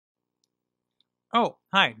Oh,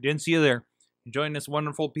 hi, didn't see you there. Enjoying this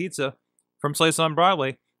wonderful pizza from Slice on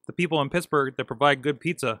Broadway, the people in Pittsburgh that provide good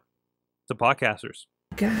pizza to podcasters.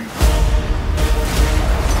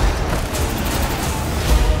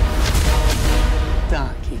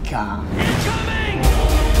 Donkey Kong.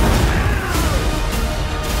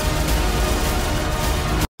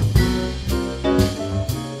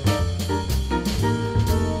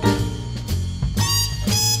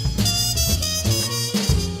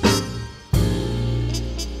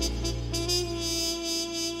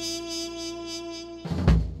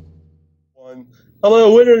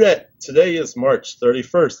 Hello, Internet! Today is March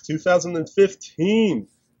 31st, 2015,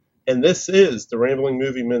 and this is the Rambling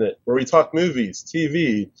Movie Minute, where we talk movies,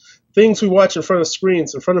 TV, things we watch in front of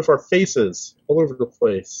screens, in front of our faces, all over the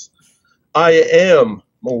place. I am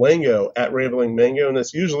Mulango at Rambling Mango, and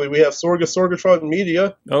as usually we have Sorg of Sorgatron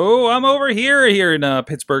Media. Oh, I'm over here in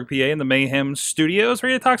Pittsburgh, PA, in the Mayhem Studios,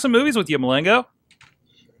 ready to talk some movies with you, Mulango.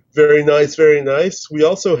 Very nice, very nice. We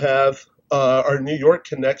also have our New York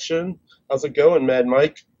connection. How's it going, Mad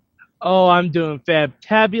Mike? Oh, I'm doing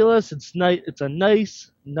fabulous. It's nice. It's a nice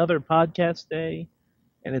another podcast day,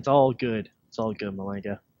 and it's all good. It's all good,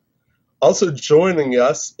 Mulango. Also joining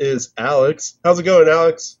us is Alex. How's it going,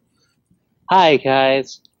 Alex? Hi,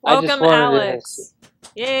 guys. Welcome, Alex.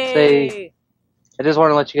 Yay! I just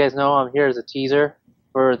want to let you guys know I'm here as a teaser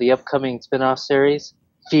for the upcoming spin-off series,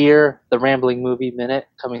 Fear, the Rambling Movie Minute,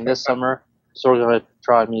 coming this summer.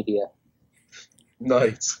 Sorgatron Media.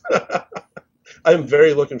 Nice. I'm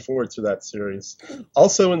very looking forward to that series.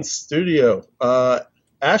 Also in studio,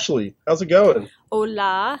 Ashley, how's it going?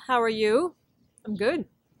 Hola, how are you? I'm good.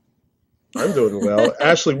 I'm doing well.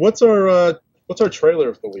 Ashley, what's our trailer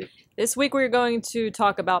of the week? This week we're going to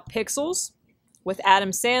talk about Pixels with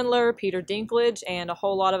Adam Sandler, Peter Dinklage, and a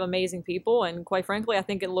whole lot of amazing people. And quite frankly, I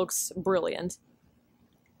think it looks brilliant.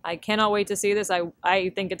 I cannot wait to see this. I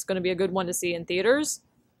think it's going to be a good one to see in theaters.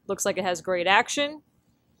 Looks like it has great action,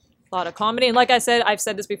 a lot of comedy. And like I said, I've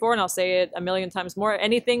said this before and I'll say it a million times more.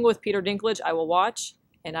 Anything with Peter Dinklage, I will watch.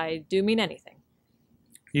 And I do mean anything.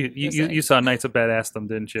 You saw Knights of Badassdom,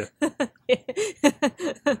 didn't you?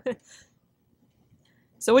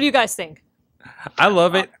 So what do you guys think? I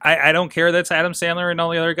love it. I don't care that's Adam Sandler and all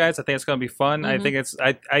the other guys. I think it's going to be fun. Mm-hmm.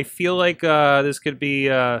 I think I feel like this could be...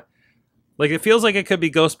 it feels like it could be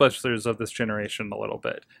Ghostbusters of this generation a little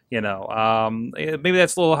bit, maybe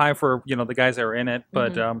that's a little high for, the guys that are in it.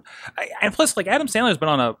 But, and plus, like, Adam Sandler's been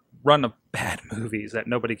on a run of bad movies that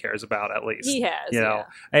nobody cares about, at least. He has, yeah.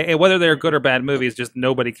 And whether they're good or bad movies, just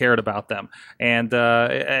nobody cared about them. And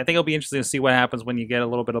I think it'll be interesting to see what happens when you get a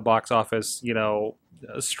little bit of box office,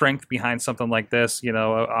 strength behind something like this.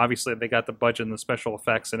 Obviously they got the budget and the special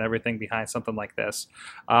effects and everything behind something like this,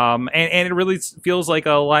 and it really feels like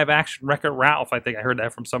a live action Wreck-It Ralph. I think I heard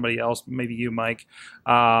that from somebody else, maybe you, Mike.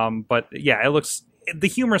 But yeah, the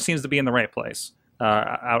humor seems to be in the right place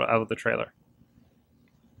out of the trailer.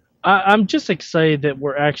 I'm just excited that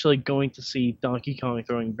we're actually going to see Donkey Kong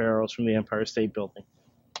throwing barrels from the Empire State Building.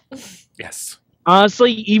 Yes.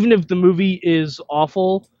 Honestly, even if the movie is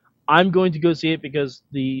awful, I'm going to go see it because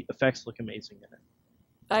the effects look amazing in it.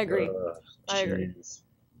 I agree. I agree.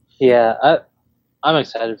 Yeah, I'm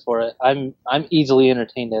excited for it. I'm easily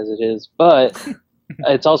entertained as it is, but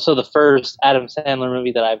it's also the first Adam Sandler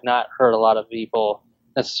movie that I've not heard a lot of people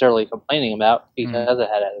necessarily complaining about because it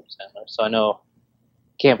had Adam Sandler. So I know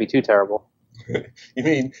it can't be too terrible. You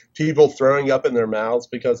mean people throwing up in their mouths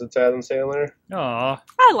because it's Adam Sandler? Aw.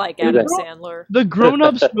 I like Adam Sandler. The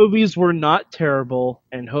Grown-Ups movies were not terrible,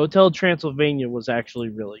 and Hotel Transylvania was actually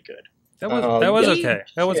really good. That was okay.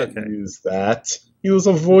 That was okay. Use that. He was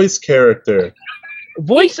a voice character.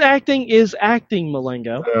 Voice acting is acting,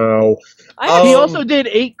 Mulango. No. He also did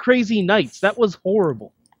 8 Crazy Nights. That was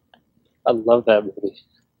horrible. I love that movie.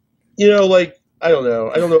 I don't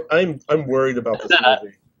know. I'm worried about this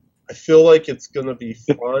movie. I feel like it's going to be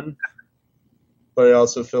fun, but I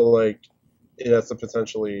also feel like it has the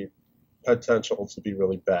potential to be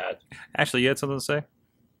really bad. Ashley, you had something to say?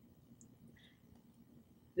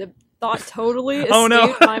 The thought totally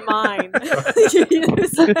escaped my mind.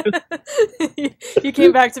 You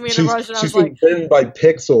came back to me in a rush, and I was like... She's been bitten by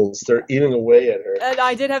pixels. They're eating away at her. And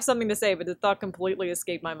I did have something to say, but the thought completely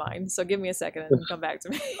escaped my mind. So give me a second and come back to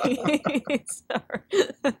me. Sorry.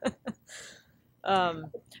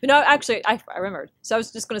 Actually, I remembered. So I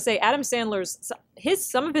was just going to say, Adam Sandler's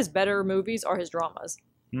some of his better movies are his dramas.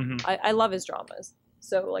 Mm-hmm. I love his dramas.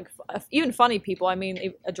 So like even funny people. I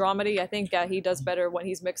mean, a dramedy. I think he does better when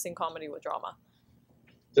he's mixing comedy with drama.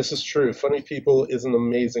 This is true. Funny People is an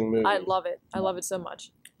amazing movie. I love it. I love it so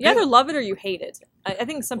much. You either love it or you hate it. I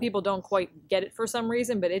think some people don't quite get it for some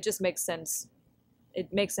reason, but it just makes sense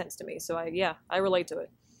it makes sense to me. So I relate to it.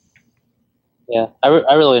 Yeah, I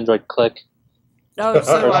really enjoyed Click. Oh,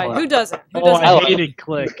 so do I. Who doesn't? Who Oh, doesn't? I hated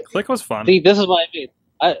Click. Click was fun. See, this is what I mean.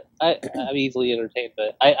 I'm easily entertained,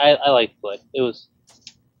 but I like Click. It was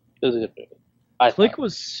a good movie. Click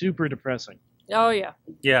was super depressing. Oh yeah.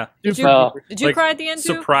 Yeah. Did you Well, did you like, cry at the end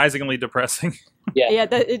too? Surprisingly depressing. Yeah. Yeah,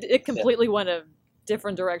 it completely went a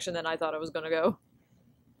different direction than I thought it was going to go.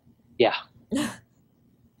 Yeah.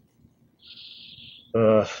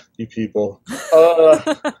 You people.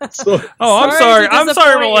 So, Oh, I'm Sorry sorry. to I'm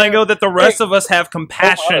sorry, disappoint Mulango, you. that the rest of us have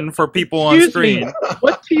compassion for people on Excuse me. screen.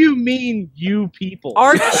 What do you mean, you people?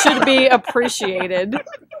 Art should be appreciated.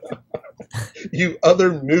 you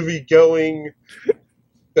other movie-going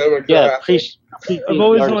demographic. Yeah. I've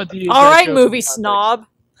always wanted to use All that right, joke movie in context. snob.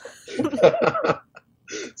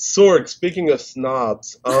 Sorg, speaking of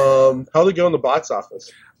snobs, how'd it go in the box office?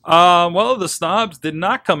 Well, the snobs did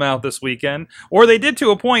not come out this weekend, or they did to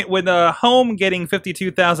a point with Home getting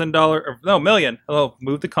 $52,000 million. Oh,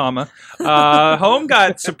 move the comma. Home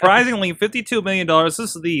got surprisingly $52 million. This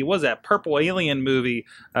is the Purple Alien movie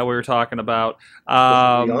we were talking about.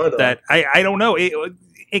 Rihanna. That I don't know.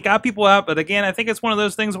 It got people out, but again, I think it's one of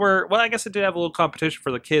those things where, well, I guess it did have a little competition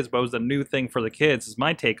for the kids, but it was a new thing for the kids, is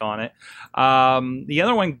my take on it. The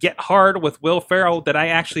other one, Get Hard with Will Ferrell, that I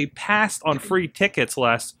actually passed on free tickets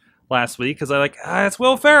last week, because I it's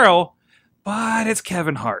Will Ferrell, but it's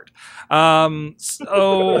Kevin Hart.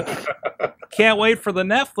 So can't wait for the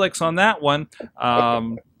Netflix on that one.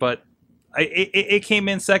 But it came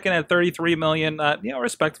in second at 33 million.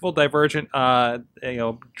 Respectable. Divergent,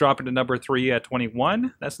 dropping to number 3 at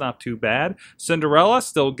 21. That's not too bad. Cinderella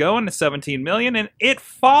still going at 17 million, and It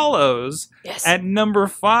Follows at number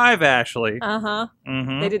 5. Ashley.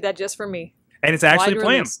 They did that just for me. And it's actually Wide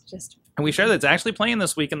playing. release, And we share that it's actually playing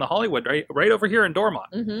this week in the Hollywood, right over here in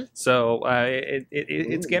Dormont. So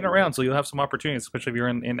it's getting around. So you'll have some opportunities, especially if you're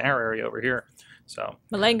in our area over here. So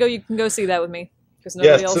Mulango, you can go see that with me.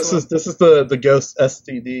 Nobody else will. this is the Ghost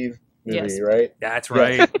STD movie, Yes. right? that's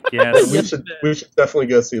right. Yes. we should definitely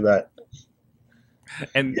go see that.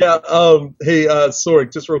 And Yeah. Hey,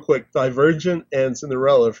 Sorg, just real quick. Divergent and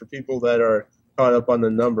Cinderella, for people that are caught up on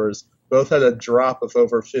the numbers, both had a drop of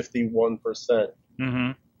over 51%.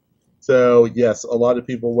 mm-hmm. So yes, a lot of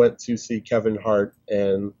people went to see Kevin Hart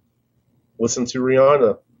and listen to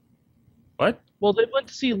Rihanna. What? Well, they went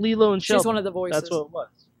to see Lilo and Sheldon. She's one of the voices. That's what it was.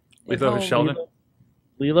 We thought it was Sheldon.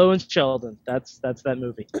 Lilo and Sheldon. That's that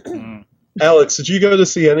movie. Mm. Alex, did you go to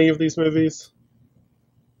see any of these movies?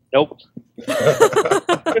 Nope.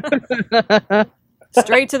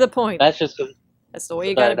 Straight to the point. That's just. That's the way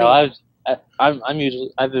you gotta be. I'm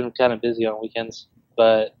usually I've been kind of busy on weekends,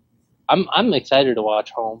 but I'm excited to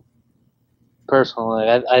watch Home. Personally,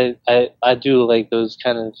 I do like those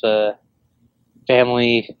kind of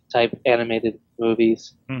family type animated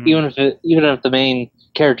movies. Mhm. Even if the main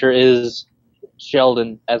character is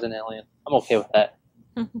Sheldon as an alien, I'm okay with that.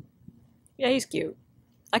 Yeah, he's cute.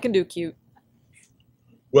 I can do cute.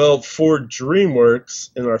 Well, for Dreamworks,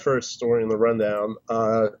 in our first story in the rundown,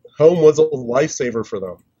 Home was a lifesaver for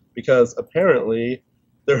them because apparently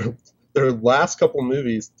their last couple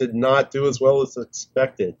movies did not do as well as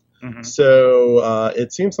expected. Mhm. So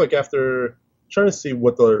it seems like after trying to see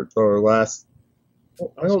what their last,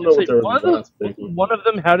 I don't know what their last big one. One of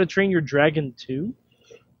them, How to Train Your Dragon 2.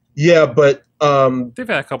 Yeah, but They've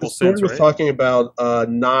had a couple the story since, was right? talking about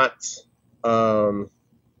not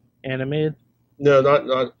Animated. no,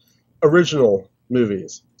 not original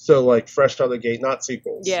movies. So like fresh out of the gate, not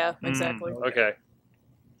sequels. Yeah, exactly. Okay.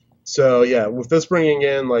 So yeah, with this bringing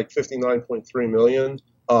in like 59.3 million,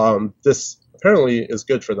 this apparently is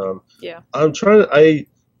good for them. Yeah. I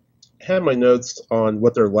had my notes on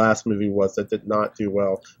what their last movie was that did not do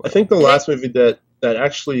well. I think the last movie that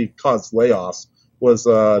actually caused layoffs was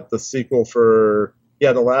the sequel for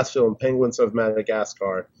the last film, Penguins of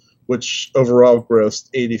Madagascar, which overall grossed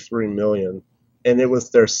 83 million, and it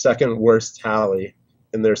was their second worst tally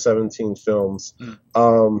in their 17 films.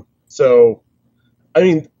 So, I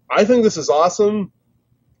mean, I think this is awesome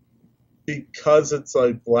because it's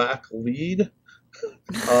a black lead,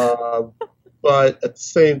 but at the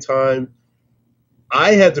same time,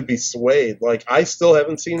 I had to be swayed. Like, I still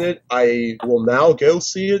haven't seen it. I will now go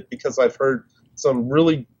see it because I've heard some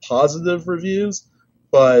really positive reviews,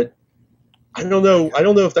 but I don't know. I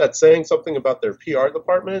don't know if that's saying something about their PR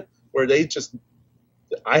department, where they just.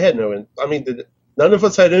 I had no. I mean, none of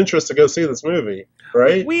us had interest to go see this movie,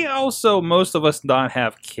 right? We also, most of us, not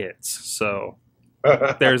have kids, so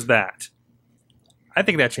there's that. I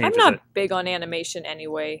think that I'm changes not it. big on animation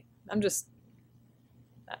anyway. I'm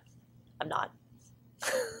not.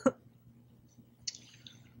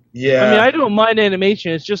 Yeah. I mean, I don't mind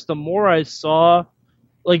animation. It's just the more I saw,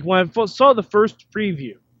 like when I saw the first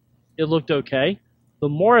preview, it looked okay. The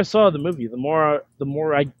more I saw the movie, the more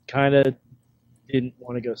I kind of didn't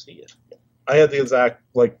want to go see it. I had the exact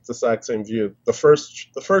same view. The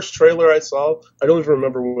first trailer I saw, I don't even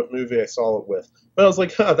remember what movie I saw it with, but I was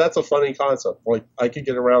like, that's a funny concept. Like, I could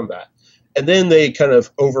get around that. And then they kind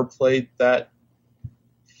of overplayed that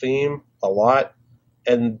theme a lot,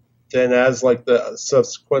 and then as like the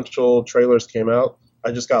subsequent trailers came out,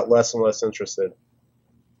 I just got less and less interested.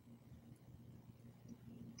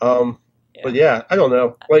 But yeah, I don't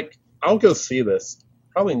know. Like, I'll go see this.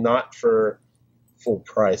 Probably not for full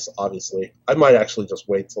price, obviously. I might actually just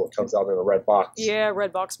wait till it comes out in a red box. Yeah,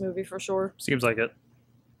 red box movie for sure. Seems like it.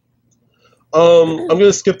 I'm going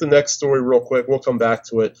to skip the next story real quick. We'll come back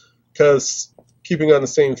to it. Because keeping on the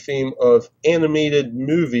same theme of animated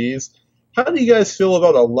movies, how do you guys feel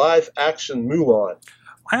about a live-action Mulan?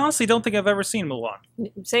 I honestly don't think I've ever seen Mulan.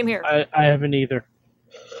 Same here. I haven't either.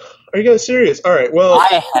 Are you guys serious? All right, well...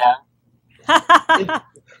 I have.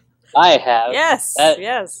 I have. Yes, That-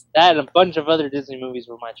 yes. That and a bunch of other Disney movies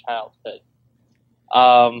were my childhood.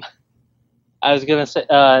 I was gonna say,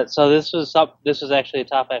 so this was actually a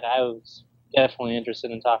topic I was definitely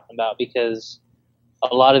interested in talking about because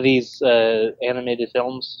a lot of these animated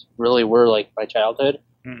films really were like my childhood.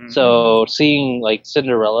 Mm-hmm. So seeing like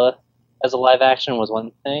Cinderella as a live action was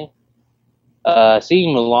one thing.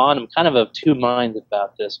 Seeing Mulan, I'm kind of two minds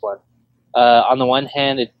about this one. On the one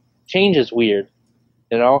hand, it changes weird,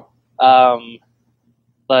 you know.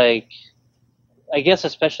 Like, I guess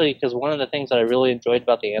especially because one of the things that I really enjoyed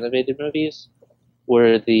about the animated movies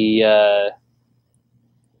were the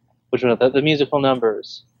musical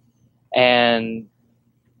numbers, and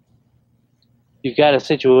you've got a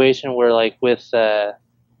situation where, like with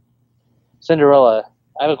Cinderella,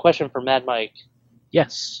 I have a question for Mad Mike.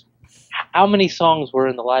 Yes. How many songs were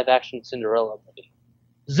in the live-action Cinderella movie?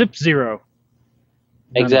 Zip zero.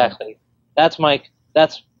 Exactly. That's Mike.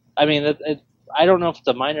 I mean, I don't know if it's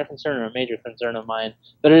a minor concern or a major concern of mine,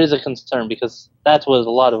 but it is a concern because that was a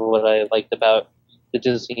lot of what I liked about the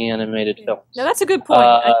Disney animated films. No, that's a good point.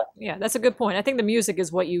 That's a good point. I think the music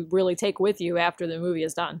is what you really take with you after the movie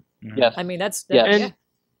is done. Yes. I mean, that's Yes.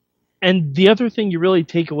 And the other thing you really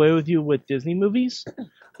take away with you with Disney movies,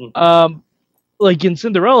 like in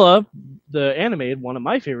Cinderella, the animated, one of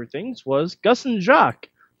my favorite things was Gus and Jacques,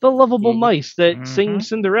 the lovable mice that sing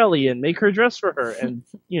Cinderella and make her dress for her and,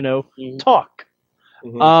 talk.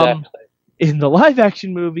 Exactly. In the live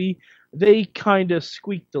action movie, they kind of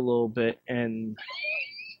squeaked a little bit, and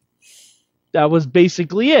that was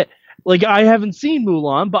basically it. Like, I haven't seen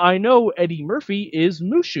Mulan, but I know Eddie Murphy is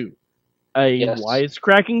Mushu, a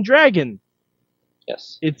wisecracking dragon.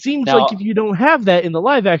 Yes. It seems Now- like if you don't have that in the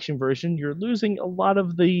live action version, you're losing a lot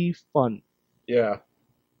of the fun. Yeah.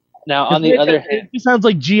 Now, on the other hand, it sounds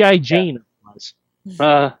like G.I. Jane.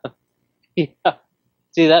 yeah.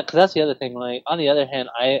 See that? Because that's the other thing. Like, on the other hand,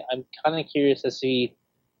 I'm kind of curious to see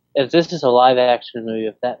if this is a live action movie.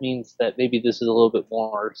 If that means that maybe this is a little bit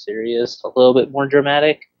more serious, a little bit more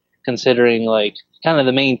dramatic, considering like kind of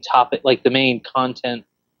the main topic, like the main content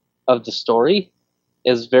of the story,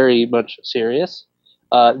 is very much serious.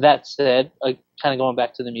 That said, kind of going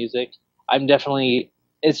back to the music, I'm definitely.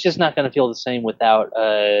 It's just not going to feel the same without.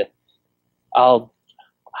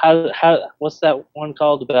 What's that one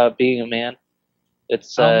called about being a man?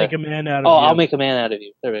 It's I'll make a man out of you. I'll make a man out of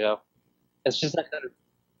you. There we go. It's just not gonna.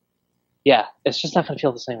 Yeah, it's just not gonna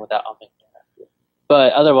feel the same without I'll make a man out of you.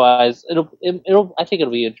 But otherwise, it'll. I think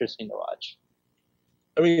it'll be interesting to watch.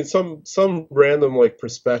 I mean, some random like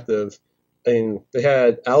perspective. I mean, they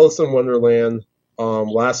had Alice in Wonderland,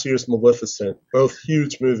 last year's Maleficent, both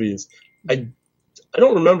huge movies. I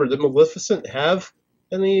don't remember. Did Maleficent have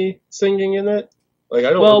any singing in it? Like,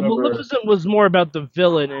 I don't remember. Maleficent was more about the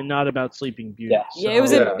villain and not about Sleeping Beauty. Yeah. Yeah,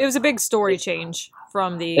 it was a big story change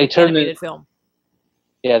from the They turned animated film.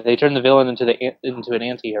 Yeah, they turned the villain into an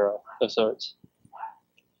anti-hero of sorts.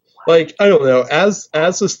 Like, I don't know. As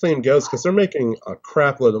this thing goes, because they're making a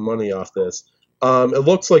crap load of money off this. It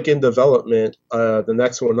looks like in development, the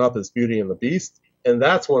next one up is Beauty and the Beast, and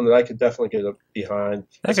that's one that I could definitely get behind,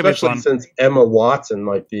 That could be especially fun. since Emma Watson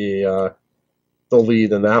might be the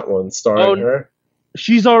lead in that one, starring her.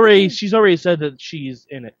 She's already said that she's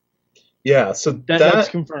in it. Yeah, so That's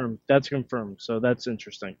confirmed. That's confirmed. So that's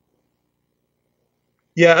interesting.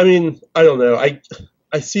 Yeah, I mean, I don't know. I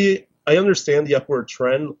understand the upward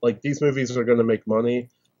trend. Like, these movies are going to make money.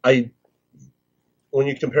 When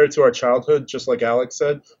you compare it to our childhood, just like Alex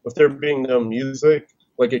said, with there being no music,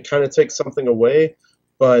 like, it kind of takes something away.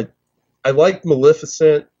 But I like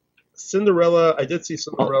Maleficent, Cinderella, I did see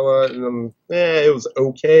Cinderella, and it was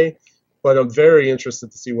okay. But I'm very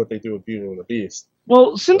interested to see what they do with Beauty and the Beast.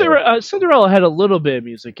 Well, Cinderella had a little bit of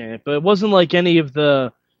music in it, but it wasn't like any of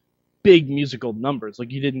the big musical numbers.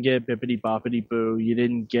 Like, you didn't get Bippity Boppity Boo, you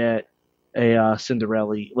didn't get a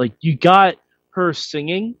Cinderella. Like, you got her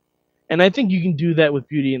singing, and I think you can do that with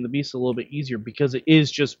Beauty and the Beast a little bit easier because it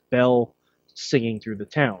is just Belle singing through the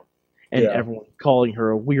town and everyone calling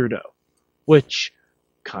her a weirdo, which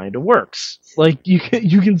kind of works. Like, you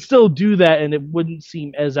can still do that and it wouldn't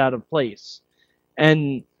seem as out of place.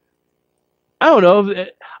 And I don't know,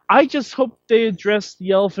 I just hope they address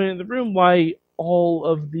the elephant in the room, why all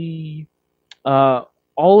of the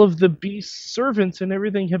Beast's servants and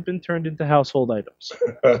everything have been turned into household items.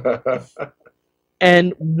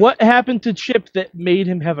 And what happened to Chip that made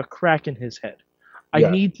him have a crack in his head? I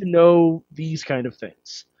need to know these kind of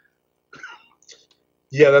things.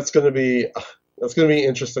 Yeah, that's going to be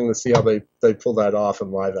interesting to see how they pull that off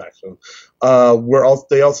in live action.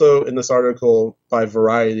 They also in this article by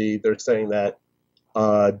Variety, they're saying that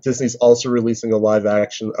Disney's also releasing a live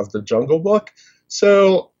action of the Jungle Book.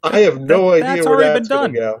 So I have no idea where that's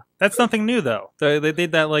going to go. That's nothing new though. They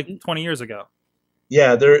did that like 20 years ago.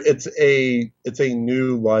 Yeah, it's a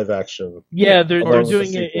new live action. Yeah, they're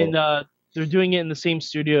doing it in the same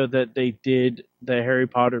studio that they did the Harry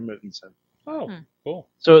Potter movies in. Oh, cool.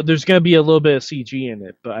 So there's going to be a little bit of CG in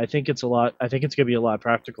it, but I think it's going to be a lot of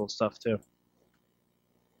practical stuff too.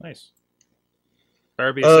 Nice.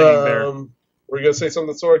 Better be a singing bear. Were you going to say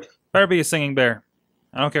something, Sorg? Better be a singing bear.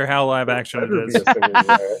 I don't care how live action it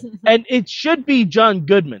is. And it should be John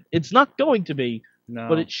Goodman. It's not going to be,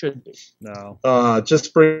 but it should be. No.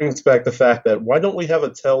 Just brings back the fact that why don't we have a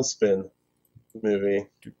Tailspin movie?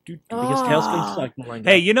 Because Tailspin sucked, Mulango.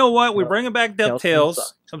 Hey, you know what? We're bringing back DuckTales.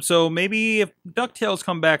 So maybe if DuckTales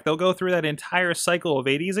come back, they'll go through that entire cycle of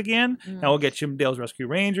 80s again. And we'll get Chip 'n Dale's Rescue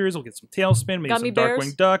Rangers. We'll get some Tailspin, maybe Gummy some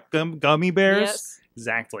bears? Darkwing Duck, Gummy Bears. Yes.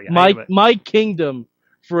 Exactly. My kingdom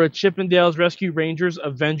for a Chip 'n Dale's Rescue Rangers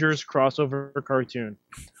Avengers crossover cartoon.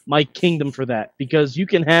 My kingdom for that. Because you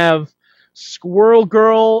can have Squirrel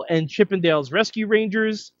Girl and Chip 'n Dale's Rescue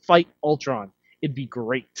Rangers fight Ultron. It'd be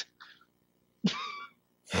great.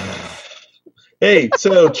 Hey,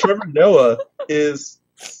 so Trevor Noah is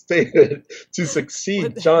stated to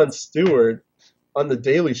succeed Jon Stewart on The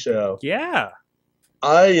Daily Show. Yeah.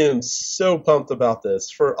 I am so pumped about this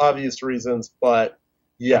for obvious reasons, but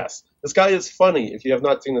yes, this guy is funny. If you have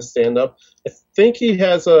not seen his stand-up, I think he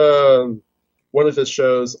has one of his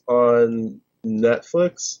shows on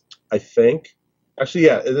Netflix. I think. Actually,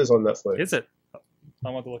 yeah, it is on Netflix. Is it? I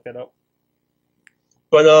want to look that up.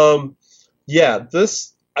 But yeah,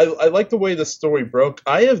 I like the way this story broke.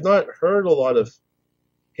 I have not heard a lot of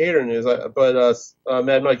hater news, but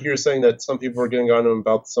Mad Mike, you were saying that some people were getting on him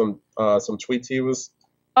about some tweets he was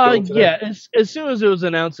doing today? Yeah, as soon as it was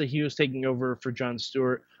announced that he was taking over for Jon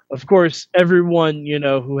Stewart, of course, everyone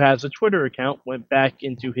who has a Twitter account went back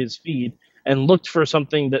into his feed and looked for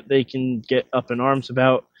something that they can get up in arms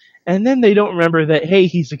about, and then they don't remember that, hey,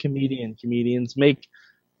 he's a comedian. Comedians make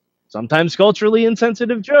sometimes culturally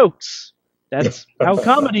insensitive jokes. That's how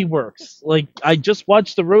comedy works. Like, I just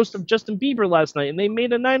watched the roast of Justin Bieber last night, and they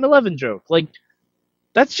made a 9/11 joke. Like,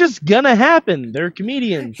 that's just gonna happen. They're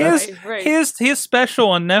comedians. His special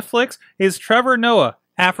on Netflix is Trevor Noah,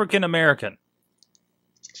 African American.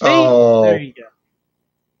 Oh. There you go.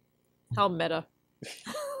 How meta.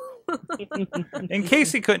 In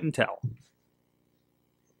case he couldn't tell.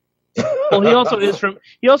 Well, he also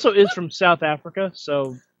is from South Africa,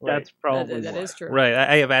 so that's probably that is true. Right.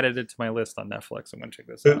 I have added it to my list on Netflix. I'm going to check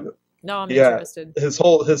this out. No, I'm interested. His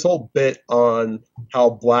whole bit on how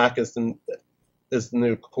black is the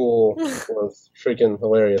new cool was freaking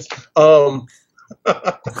hilarious.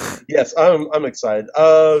 Yes, I'm excited.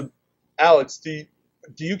 Alex, do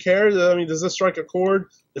you care? I mean, does this strike a chord?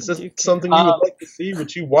 Is this something you would like to see?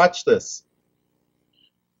 Would you watch this?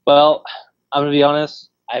 Well, I'm gonna be honest.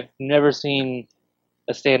 I've never seen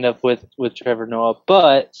a stand-up with Trevor Noah,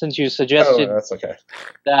 but since you suggested that's okay.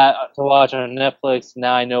 that to watch on Netflix,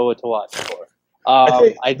 now I know what to watch for.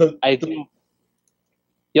 I do.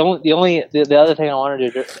 The other thing I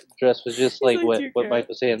wanted to address was just like what Mike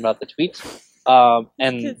was saying about the tweets,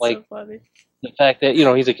 and like the fact that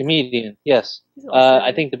he's a comedian. Yes,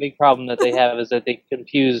 I think the big problem that they have is that they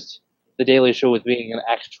confused The Daily Show with being an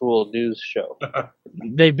actual news show.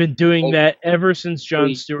 They've been doing that ever since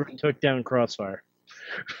Jon Stewart took down Crossfire.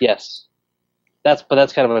 Yes, that's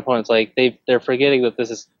kind of my point. It's like they're forgetting that this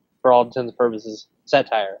is, for all intents and purposes,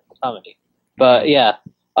 satire, comedy. But yeah,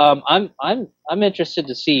 I'm interested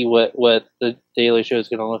to see what the Daily Show is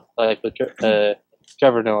going to look like with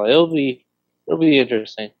Trevor Noah. It'll be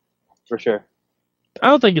interesting for sure. I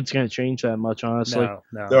don't think it's going to change that much, honestly.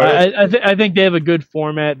 No. I think they have a good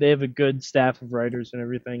format. They have a good staff of writers and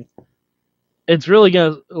everything. It's really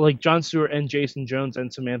going to, like, Jon Stewart and Jason Jones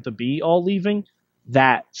and Samantha Bee all leaving.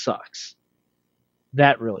 That sucks.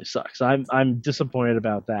 That really sucks. I'm disappointed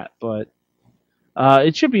about that, but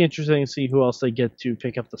it should be interesting to see who else they get to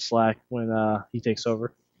pick up the slack when he takes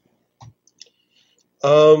over.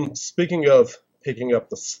 Speaking of picking up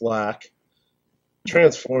the slack,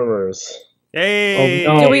 Transformers. Hey,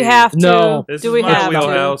 Oh, no. Do we have to? No. This Do is we my have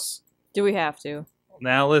wheelhouse. to? Do we have to?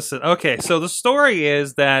 Now listen. Okay, so the story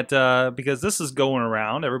is that because this is going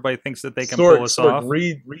around, everybody thinks that they can Sorg, pull us off.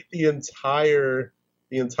 read the entire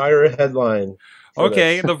headline. for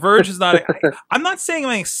Okay, this. The Verge is not. I'm not saying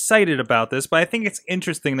I'm excited about this, but I think it's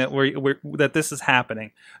interesting that that this is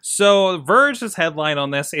happening. So, Verge's headline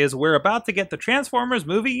on this is: "We're about to get the Transformers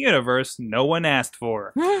movie universe no one asked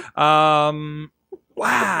for."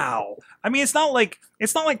 Wow. I mean, it's not like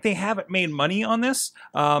they haven't made money on this.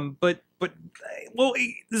 But well,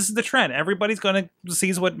 this is the trend. Everybody's going to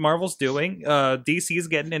see what Marvel's doing. DC is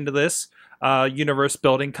getting into this universe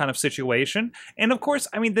building kind of situation, and of course,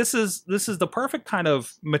 I mean, this is the perfect kind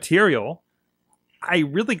of material. I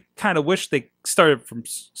really kind of wish they started from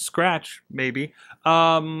scratch, maybe.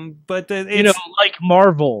 But it's, like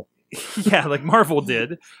Marvel. yeah, like Marvel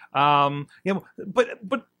did.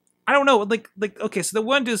 But I don't know, like okay, so the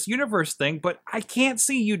one does universe thing, but I can't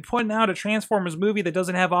see you putting out a Transformers movie that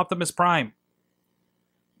doesn't have Optimus Prime.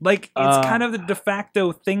 Like, it's kind of the de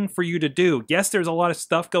facto thing for you to do. Yes, there's a lot of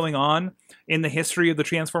stuff going on in the history of the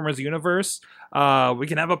Transformers universe. We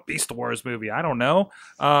can have a Beast Wars movie. I don't know.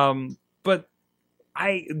 But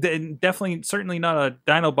definitely, certainly not a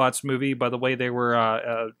Dinobots movie by the way they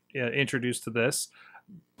were introduced to this.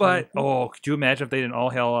 But, could you imagine if they did an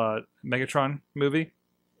all-hail Megatron movie?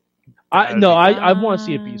 I want to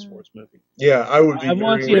see a Beast Wars movie. Yeah, I would be. I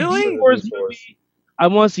want to see very a Really? Beast Wars movie. I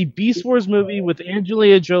want to see Beast Wars movie with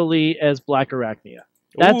Angelina Jolie as Black Arachnia.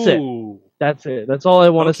 That's Ooh. it. That's it. That's all I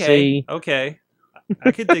want to see. Okay.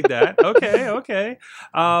 I could dig that. Okay.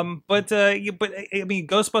 But I mean,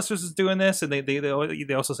 Ghostbusters is doing this, and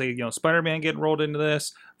they also say, Spider-Man getting rolled into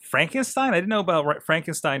this. Frankenstein. I didn't know about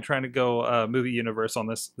Frankenstein trying to go movie universe on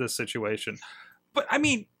this situation. But I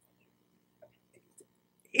mean,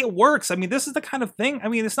 it works. I mean, this is the kind of thing. I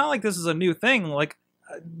mean, it's not like this is a new thing. Like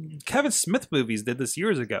Kevin Smith movies did this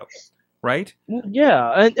years ago, right? Well,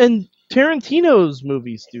 yeah, and Tarantino's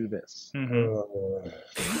movies do this. Mm-hmm.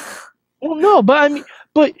 Well, no,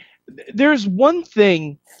 but there's one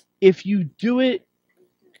thing if you do it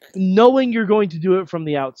knowing you're going to do it from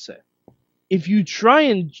the outset. If you try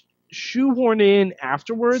and shoehorn it in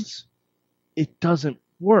afterwards, it doesn't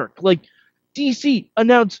work. Like, DC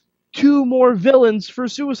announced 2 more villains for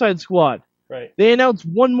Suicide Squad. Right. They announced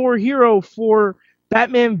 1 more hero for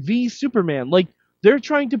Batman v Superman. Like, they're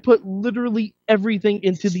trying to put literally everything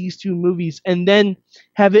into these 2 movies and then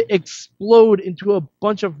have it explode into a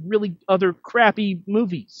bunch of really other crappy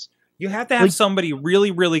movies. You have to have somebody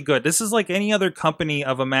really, really good. This is like any other company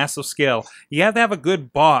of a massive scale. You have to have a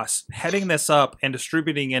good boss heading this up and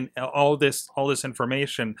distributing in all this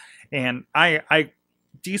information. And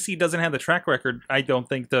DC doesn't have the track record, I don't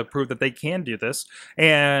think, to prove that they can do this.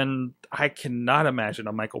 And I cannot imagine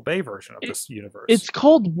a Michael Bay version of this universe. It's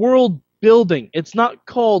called world building. It's not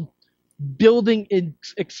called building and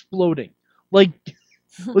exploding. Like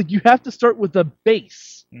you have to start with a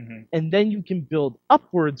base, and then you can build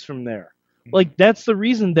upwards from there. Like, that's the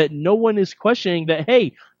reason that no one is questioning that,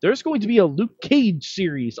 hey, there's going to be a Luke Cage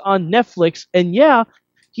series on Netflix, and yeah,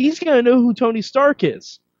 he's going to know who Tony Stark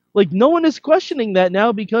is. Like, no one is questioning that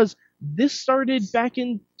now because this started back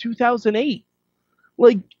in 2008.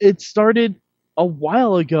 Like, it started a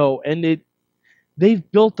while ago, and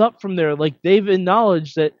they've built up from there. Like, they've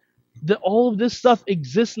acknowledged that all of this stuff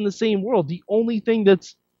exists in the same world. The only thing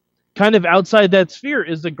that's kind of outside that sphere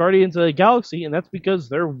is the Guardians of the Galaxy, and that's because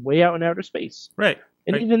they're way out in outer space. Right.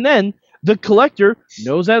 And even then, the Collector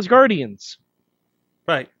knows Asgardians.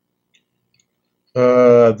 Right.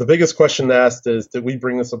 The biggest question asked is, did we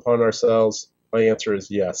bring this upon ourselves? My answer is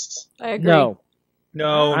yes. I agree. No.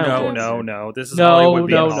 No. This is No, Hollywood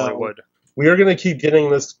being no. Hollywood. We are going to keep getting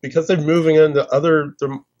this because they're moving into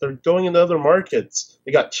they're going into other markets.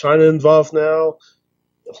 They got China involved now.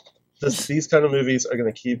 These kind of movies are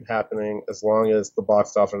going to keep happening as long as the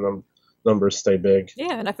box office numbers stay big.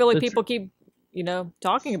 Yeah, and I feel like people keep,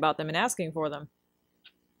 talking about them and asking for them.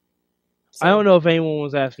 So, I don't know if anyone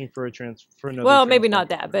was asking for another. well, maybe not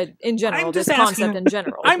Transformers. that, but in general, I'm this just concept asking- in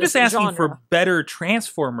general. I'm just this asking genre. for better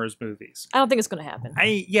Transformers movies. I don't think it's going to happen.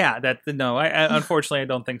 I unfortunately I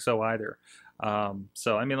don't think so either.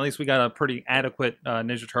 So I mean, at least we got a pretty adequate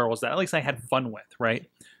Ninja Turtles that at least I had fun with, right?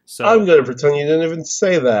 So I'm going to pretend you didn't even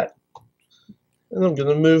say that. And I'm going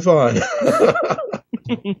to move on.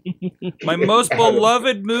 my most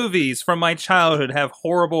beloved movies from my childhood have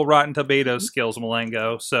horrible Rotten Tomatoes skills,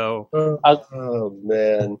 Mulango. So Oh,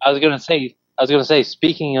 man. I was gonna say.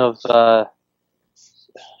 Speaking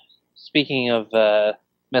of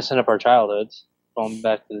messing up our childhoods, going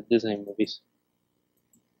back to the Disney movies.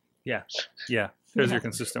 yeah, there's your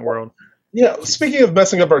consistent world. Yeah, speaking of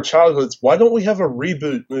messing up our childhoods, why don't we have a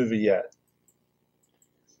reboot movie yet?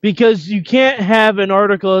 Because you can't have an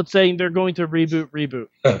article that's saying they're going to reboot.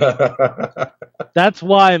 That's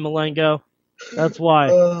why, Mulango. That's why.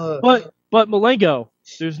 But Mulango,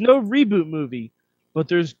 there's no reboot movie, but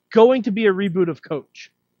there's going to be a reboot of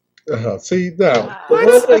Coach. See, no. The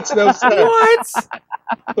world makes no sense. What?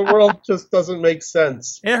 The world just doesn't make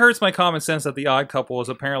sense. It hurts my common sense that The Odd Couple is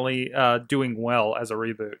apparently doing well as a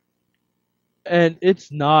reboot. And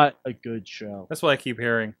it's not a good show. That's what I keep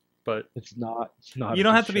hearing. But It's not. you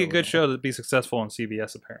don't have to be a good at all. show to be successful on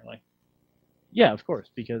CBS, apparently. Yeah, of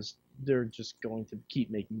course, because they're just going to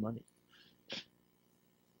keep making money.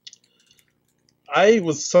 I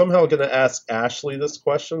was somehow going to ask Ashley this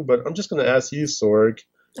question, but I'm just going to ask you, Sorg.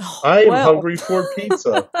 Oh, I am well. hungry for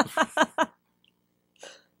pizza.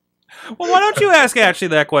 Well, why don't you ask Ashley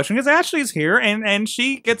that question? Because Ashley's here, and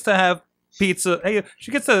she gets to have pizza. Hey,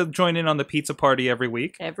 she gets to join in on the pizza party every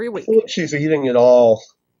week. Every week. She's eating it all.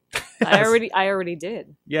 I already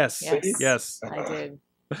did. Yes, yes. I did.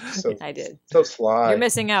 So, I did. so sly. You're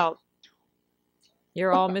missing out.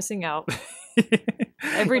 You're all missing out.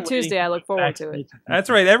 Every Tuesday, I look forward to it. That's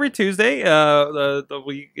right. Every Tuesday,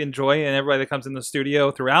 we enjoy, and everybody that comes in the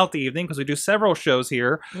studio throughout the evening, because we do several shows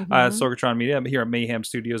here at Sorgatron Media. I'm here at Mayhem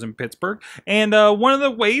Studios in Pittsburgh, and one of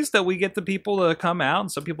the ways that we get the people to come out,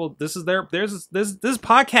 and some people, this is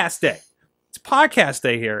podcast day. It's podcast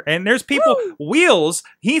day here, and there's people. Wheels,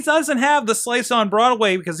 he doesn't have the slice on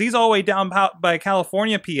Broadway because he's all the way down by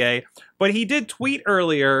California, PA. But he did tweet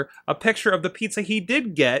earlier a picture of the pizza he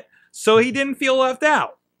did get, so he didn't feel left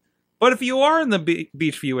out. But if you are in the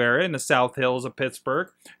Beachview area in the South Hills of Pittsburgh,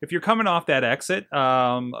 if you're coming off that exit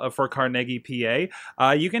for Carnegie,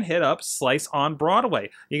 PA, you can hit up Slice on Broadway.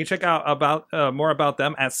 You can check out more about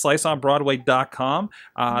them at sliceonbroadway.com.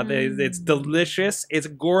 It's delicious. It's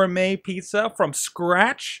gourmet pizza from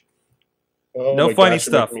scratch. Oh No my funny gosh,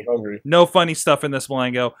 you're stuff. making me hungry. No funny stuff in this,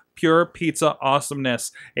 Mulango. Pure pizza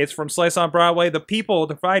awesomeness. It's from Slice on Broadway. The people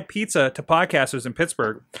provide pizza to podcasters in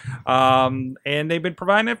Pittsburgh. And they've been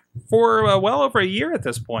providing it for well over a year at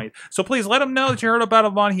this point. So please let them know that you heard about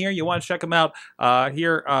them on here. You want to check them out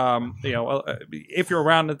here. If you're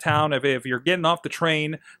around the town, if you're getting off the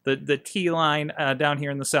train, the T line down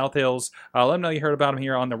here in the South Hills, let them know you heard about them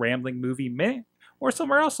here on the Rambling Movie Minute or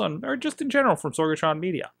somewhere else or just in general from Sorgatron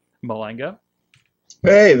Media. Mulango.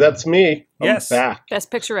 Hey, that's me. I'm Yes. back.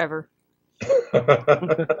 Best picture ever.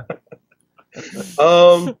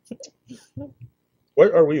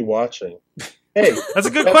 What are we watching? Hey, That's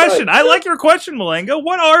a good question. I like your question, Mulango.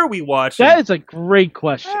 What are we watching? That is a great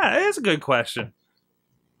question. Yeah, it is a good question.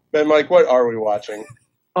 Ben Mike, what are we watching?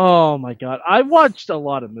 Oh my god, I watched a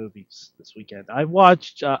lot of movies this weekend. I went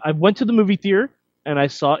to the movie theater and I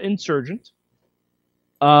saw Insurgent.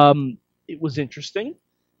 It was interesting.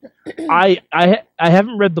 I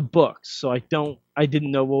haven't read the books, so I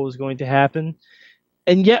didn't know what was going to happen,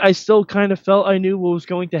 and yet I still kind of felt I knew what was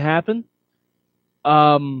going to happen.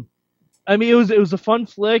 I mean, it was a fun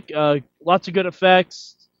flick, lots of good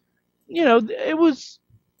effects. You know, it was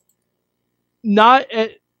not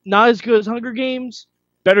as good as Hunger Games,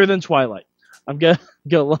 better than Twilight. I'm gonna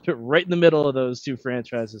lump it right in the middle of those two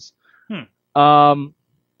franchises.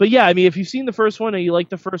 But yeah, I mean, if you've seen the first one and you like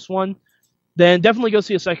the first one, then definitely go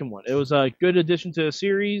see a second one. It was a good addition to the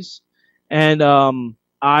series, and I'm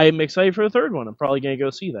excited for the third one. I'm probably going to go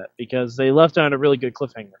see that because they left on a really good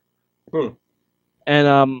cliffhanger.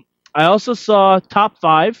 And I also saw Top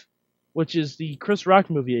 5, which is the Chris Rock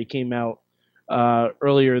movie that came out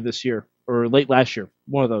earlier this year, or late last year,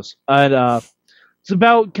 one of those. And it's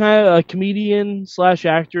about kind of a comedian /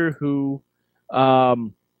 actor who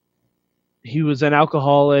he was an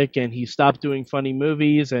alcoholic and he stopped doing funny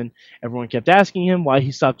movies, and everyone kept asking him why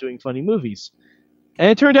he stopped doing funny movies. And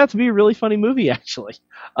it turned out to be a really funny movie, actually.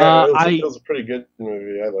 Yeah, it was a pretty good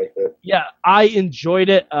movie. I liked it. Yeah, I enjoyed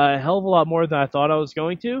it a hell of a lot more than I thought I was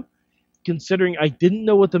going to. considering I didn't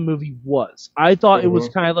know what the movie was. I thought it was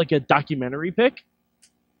kind of like a documentary pick,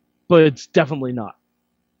 but it's definitely not.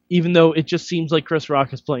 Even though it just seems like Chris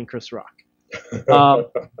Rock is playing Chris Rock.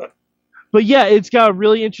 But yeah, it's got a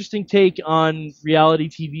really interesting take on reality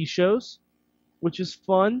TV shows, which is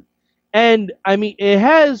fun. And, I mean, it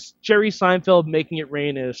has Jerry Seinfeld making it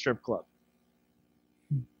rain at a strip club.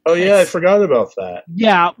 Oh, yeah, I forgot about that.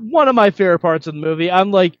 Yeah, one of my favorite parts of the movie.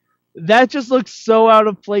 I'm like, that just looks so out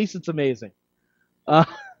of place, it's amazing. And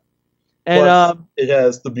Plus, it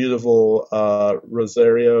has the beautiful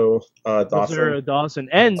Rosario Dawson. Rosario Dawson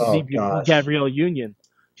and the beautiful Gabrielle Union.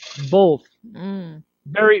 Both.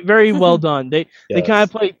 Very, very well done. They kind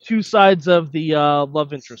of play two sides of the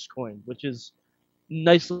love interest coin, which is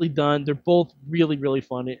nicely done. They're both really, really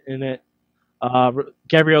fun in it.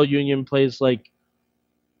 Gabrielle Union plays like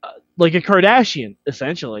a Kardashian,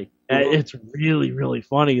 essentially. And it's really, really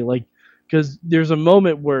funny. Like, because there's a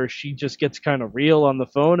moment where she just gets kind of real on the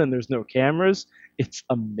phone and there's no cameras. It's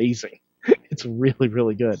amazing. It's really,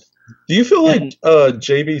 really good. Do you feel like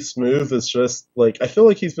JB Smoove is just like, I feel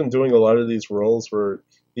like he's been doing a lot of these roles where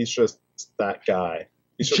he's just that guy.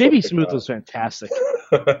 JB Smoove was fantastic.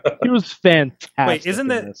 He was fantastic. Wait, isn't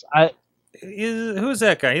that who is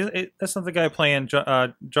that guy? That's not the guy playing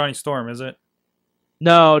Johnny Storm, is it?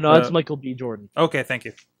 No, that's Michael B. Jordan. Okay, thank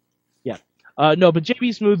you. Yeah. No, but JB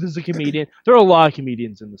Smoove is a comedian. There are a lot of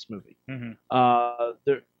comedians in this movie.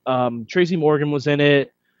 Tracy Morgan was in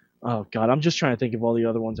it. Oh God, I'm just trying to think of all the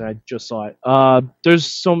other ones. I just saw it. There's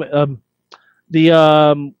so many.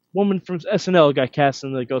 The woman from SNL got cast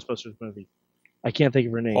in the Ghostbusters movie. I can't think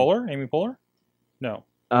of her name. Amy Poehler? No.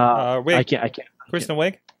 Wig. I can't. Kristen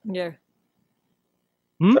Wiig? Yeah.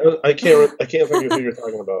 I can't think of who you're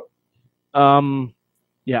talking about.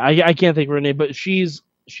 Yeah, I can't think of her name, but she's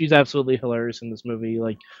absolutely hilarious in this movie.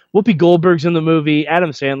 Like Whoopi Goldberg's in the movie,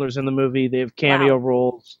 Adam Sandler's in the movie. They have cameo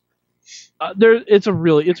roles. It's a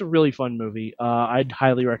really fun movie. I'd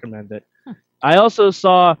highly recommend it. I also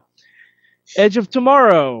saw Edge of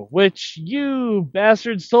Tomorrow, which you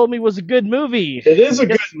bastards told me was a good movie. It is a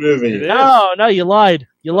good movie. No, you lied.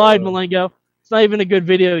 You lied, Mulango. It's not even a good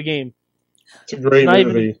video game. It's a great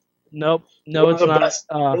movie. Nope. No, it's not.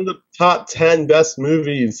 One of the top 10 best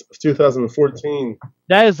movies of 2014.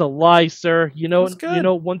 That is a lie, sir. You know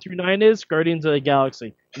 1 through 9 is Guardians of the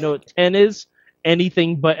Galaxy. You know what 10 is?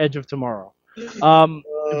 Anything but Edge of Tomorrow. It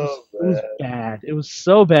was bad. It was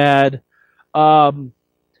so bad.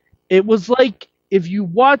 It was like if you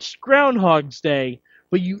watched Groundhog's Day,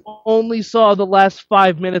 but you only saw the last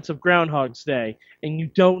 5 minutes of Groundhog's Day, and you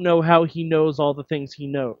don't know how he knows all the things he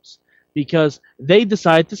knows. Because they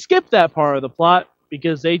decide to skip that part of the plot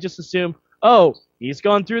because they just assume, oh, he's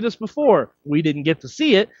gone through this before. We didn't get to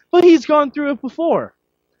see it, but he's gone through it before.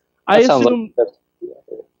 I assume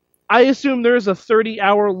there's a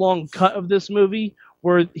 30-hour-long cut of this movie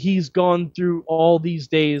where he's gone through all these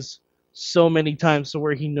days so many times to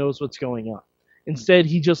where he knows what's going on. Instead,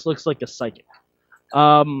 he just looks like a psychic.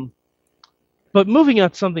 But moving on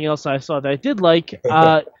to something else I saw that I did like,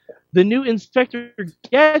 the new Inspector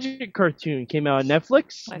Gadget cartoon came out on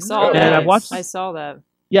Netflix. I saw that. I saw that.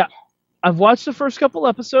 Yeah, I've watched the first couple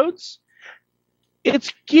episodes.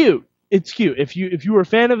 It's cute. It's cute. If you were a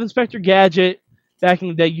fan of Inspector Gadget back in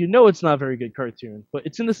the day, you know it's not a very good cartoon, but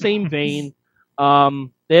it's in the same vein.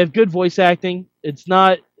 They have good voice acting. It's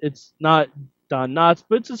not Don Knotts,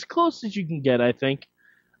 but it's as close as you can get, I think.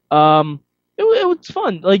 It was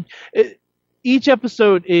fun. Like each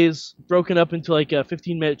episode is broken up into like a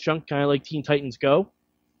 15-minute chunk, kind of like Teen Titans Go.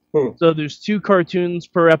 So there's 2 cartoons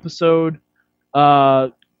per episode.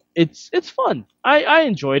 It's fun. I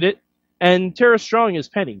enjoyed it, and Tara Strong is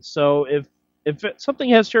Penny. So if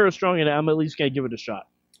something has Tara Strong in it, I'm at least gonna give it a shot.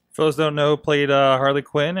 For those who don't know, played Harley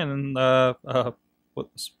Quinn and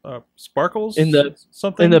Sparkles in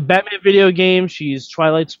the Batman video game. She's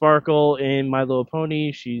Twilight Sparkle in My Little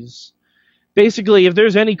Pony. She's basically, if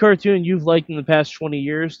there's any cartoon you've liked in the past 20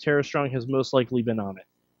 years, Tara Strong has most likely been on it.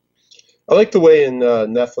 I like the way in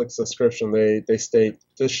Netflix description they state,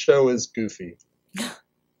 this show is goofy.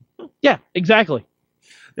 Yeah, exactly.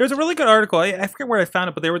 There's a really good article. I forget where I found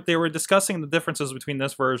it, but they were discussing the differences between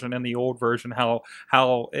this version and the old version. How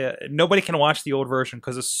nobody can watch the old version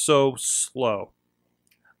because it's so slow.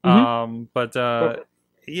 Yeah,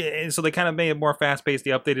 so they kind of made it more fast-paced.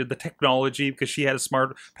 They updated the technology because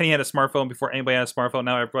Penny had a smartphone before anybody had a smartphone.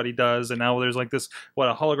 Now everybody does, and now there's like this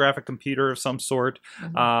a holographic computer of some sort.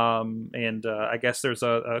 I guess there's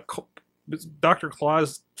a Dr.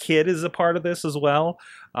 Claw's kid is a part of this as well.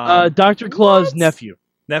 Dr. Claw's nephew.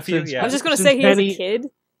 Yeah. I was just going to say he has a kid.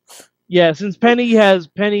 Yeah, since Penny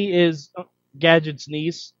is Gadget's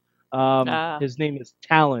niece, His name is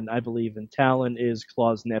Talon, I believe, and Talon is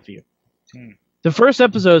Claw's nephew. Hmm. The first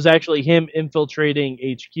episode is actually him infiltrating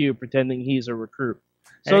HQ, pretending he's a recruit.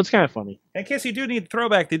 So it's kind of funny. In case you do need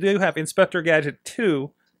throwback, they do have Inspector Gadget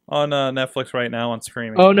 2 on Netflix right now on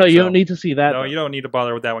streaming. Oh, no, you don't need to see that. No, though. you don't need to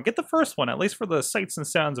bother with that one. Get the first one, at least for the sights and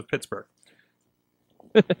sounds of Pittsburgh.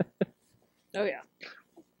 Oh yeah.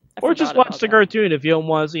 Or just watch the cartoon if you don't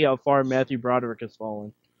want to see how far Matthew Broderick has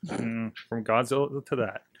fallen. From Godzilla to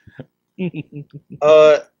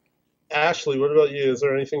that. Ashley, what about you? Is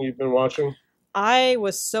there anything you've been watching? I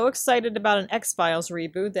was so excited about an X-Files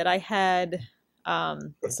reboot that I had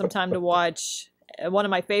some time to watch one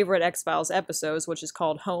of my favorite X-Files episodes, which is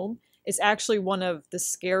called Home. It's actually one of the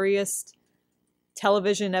scariest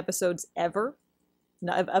television episodes ever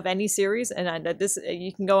of any series, and this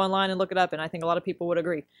you can go online and look it up, and I think a lot of people would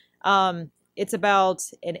agree. It's about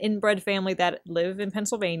an inbred family that live in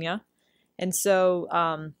Pennsylvania, and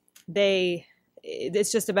so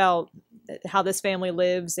it's just about how this family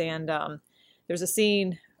lives, and there's a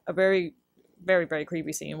scene, a very, very, very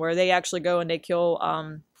creepy scene, where they actually go and they kill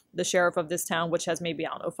the sheriff of this town, which has maybe,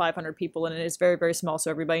 500 people in it. It's very, very small, so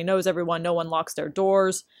everybody knows everyone. No one locks their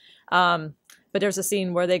doors. But there's a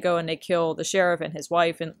scene where they go and they kill the sheriff and his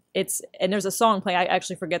wife, and there's a song playing. I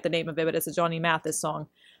actually forget the name of it, but it's a Johnny Mathis song.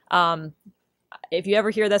 If you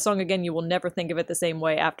ever hear that song again, you will never think of it the same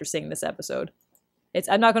way after seeing this episode.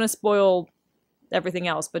 I'm not going to spoil everything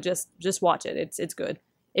else, but just watch it. It's good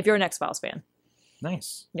if you're an X-Files fan.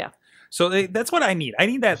 Nice. Yeah. So that's what I need. I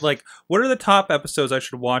need that, like, what are the top episodes I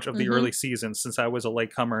should watch of the early seasons, since I was a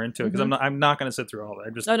latecomer into it? Because I'm not going to sit through all that. I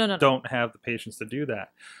just don't have the patience to do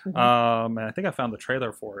that. And I think I found the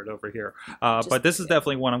trailer for it over here. But this is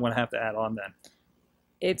definitely one I'm going to have to add on then.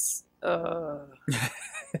 It's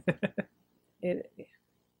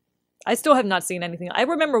I still have not seen anything. I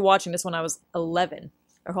remember watching this when I was 11,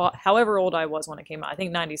 or however old I was when it came out. I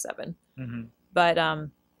think 97. But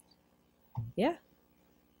yeah.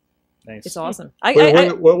 Nice. It's awesome.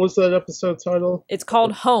 What was that episode title? It's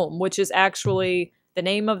called Home, which is actually the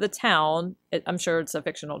name of the town. I'm sure it's a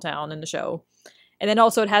fictional town in the show. And then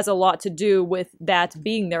also it has a lot to do with that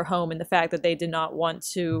being their home and the fact that they did not want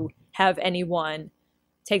to have anyone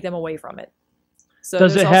take them away from it. So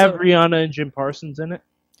does it have Rihanna and Jim Parsons in it?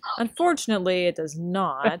 Unfortunately, it does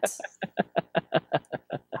not.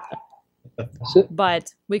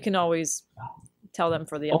 But we can always tell them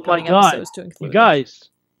for the upcoming episodes to include. You guys,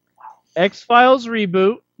 X-Files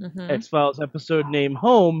reboot, X-Files episode named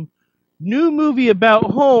Home, new movie about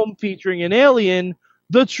home featuring an alien.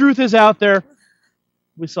 The truth is out there.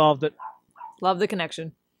 We solved it. Love the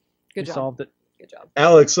connection. Good job. Solved it. Good job.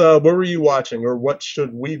 Alex, what were you watching, or what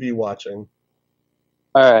should we be watching?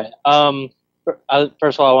 All right.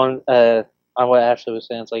 First of all, on what Ashley was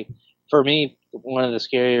saying, it's like, for me, one of the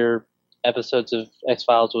scarier episodes of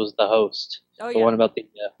X-Files was The Host. The one about the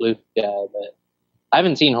blue guy, but I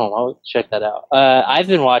haven't seen Home. I'll check that out. I've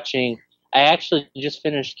been watching. I actually just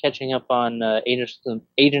finished catching up on Agents of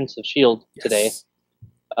S.H.I.E.L.D. today. It's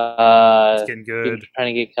getting good.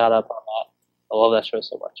 Trying to get caught up on that. I love that show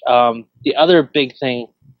so much. The other big thing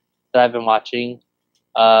that I've been watching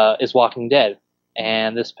is Walking Dead,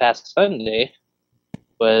 and this past Sunday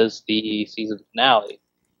was the season finale.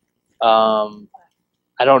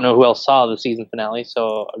 I don't know who else saw the season finale,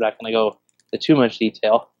 so I'm not going to go into too much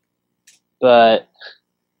detail. But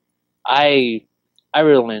I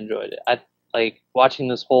really enjoyed it. I like watching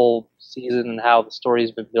this whole season and how the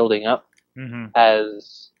story's been building up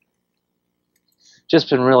has just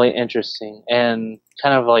been really interesting, and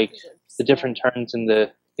kind of like the different turns in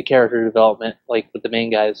the character development, like with the main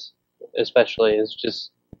guys especially, is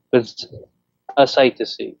just it's a sight to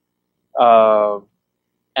see.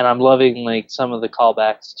 And I'm loving like some of the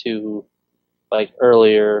callbacks to like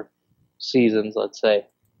earlier seasons, let's say.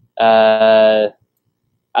 I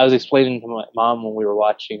was explaining to my mom when we were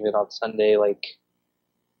watching it on Sunday, like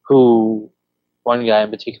who one guy in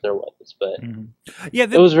particular was, but yeah,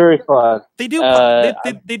 it was very fun. They do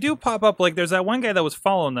they do pop up. Like there's that one guy that was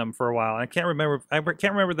following them for a while. I can't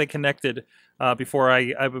remember they connected before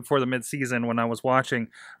the mid season when I was watching.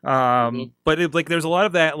 But there's a lot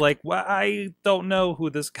of that. Like, well, I don't know who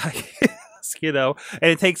this guy is. And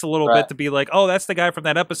it takes a little bit to be like, oh, that's the guy from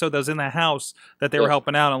that episode that was in that house that they were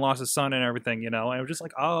helping out and lost his son and everything, and I'm just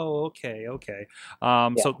like, oh, okay.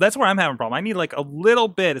 So that's where I'm having a problem. I need like a little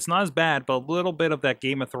bit, it's not as bad, but a little bit of that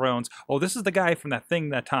Game of Thrones. Oh, this is the guy from that thing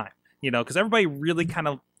that time, because everybody really kind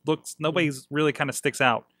of nobody's really kind of sticks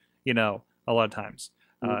out, a lot of times,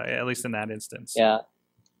 at least in that instance. Yeah,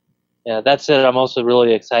 that's it. I'm also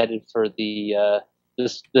really excited for the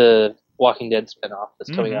Walking Dead spinoff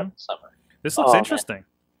that's coming out this summer. This looks interesting.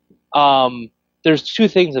 There's two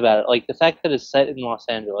things about it. Like the fact that it's set in Los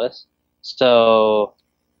Angeles, so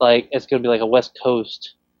like it's gonna be like a West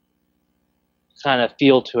Coast kind of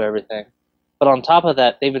feel to everything. But on top of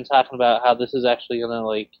that, they've been talking about how this is actually gonna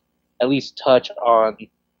like at least touch on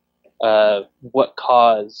what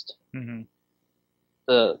caused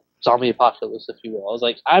the zombie apocalypse, if you will. I was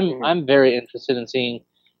like, I'm very interested in seeing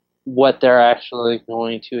what they're actually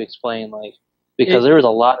going to explain, like, because there was a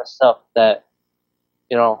lot of stuff that,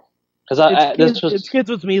 you know, because it's kids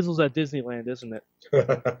with measles at Disneyland, isn't it?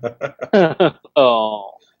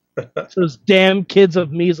 Oh, it's those damn kids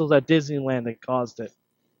with measles at Disneyland that caused it.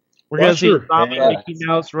 We're gonna see zombie Mickey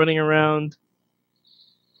Mouse running around.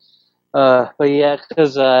 But yeah,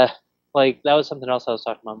 because like that was something else I was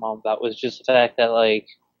talking to my mom about, was just the fact that like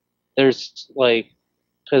there's like,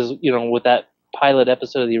 because you know, with that pilot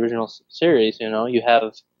episode of the original series, you know, you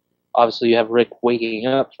have Rick waking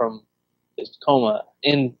up from his coma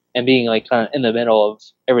and being like kind of in the middle of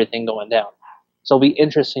everything going down. So it'll be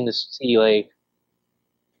interesting to see, like,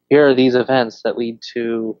 here are these events that lead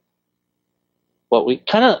to what we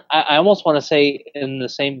kind of, I almost want to say in the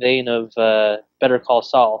same vein of Better Call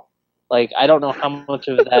Saul. Like, I don't know how much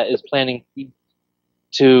of that is planning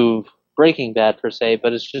to Breaking Bad per se,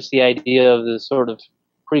 but it's just the idea of the sort of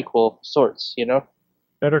prequel sorts, you know?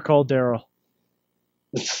 Better Call Daryl.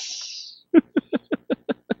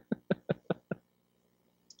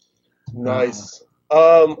 Nice.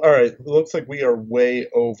 All right. Looks like we are way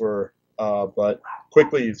over. But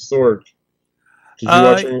quickly, Sorg. Did you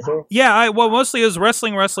watch anything? Yeah, well, mostly it was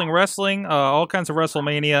wrestling, all kinds of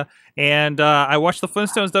WrestleMania, and I watched the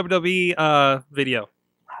Flintstones WWE video.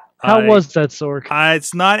 How was that, Sorg?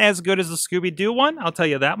 It's not as good as the Scooby-Doo one, I'll tell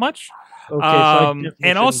you that much. Okay,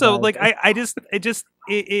 and also, like, I'm used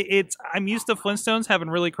to Flintstones having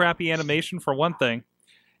really crappy animation for one thing.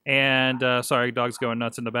 And sorry, dog's going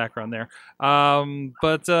nuts in the background there.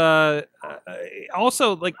 But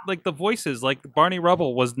also, like the voices, like Barney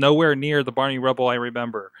Rubble was nowhere near the Barney Rubble I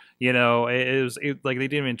remember. You know, it was like they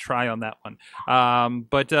didn't even try on that one.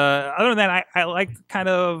 But other than that, I liked kind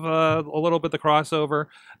of a little bit the crossover.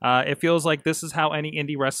 It feels like this is how any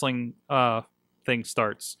indie wrestling thing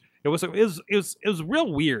starts. It was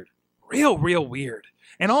real weird, real weird.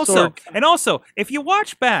 And also, if you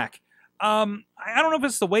watch back. I don't know if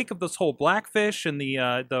it's the wake of this whole Blackfish and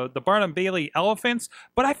the Barnum Bailey elephants,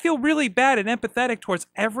 but I feel really bad and empathetic towards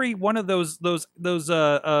every one of those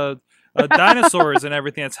dinosaurs and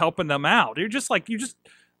everything that's helping them out.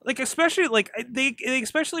 Especially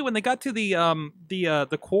when they got to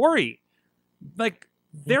the quarry, like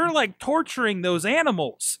they're like torturing those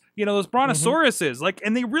animals, you know, those brontosauruses, like,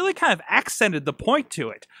 and they really kind of accented the point to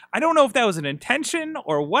it. I don't know if that was an intention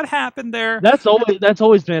or what happened there. That's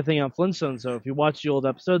always been a thing on Flintstones, though. If you watch the old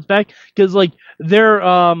episodes back, because like their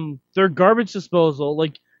garbage disposal,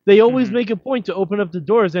 like they always make a point to open up the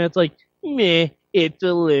doors, and it's like, meh, it's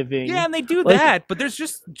a living. Yeah, and they do that, but there's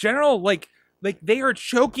just general like they are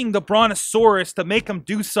choking the brontosaurus to make them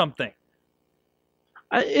do something.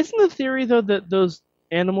 Isn't the theory though that those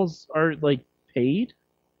animals are like paid?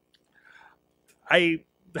 I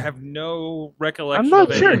have no recollection. I'm not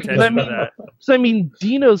of sure. That. I mean,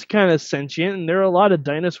 Dino's kind of sentient, and there are a lot of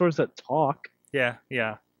dinosaurs that talk. Yeah.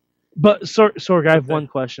 But Sorg, I have one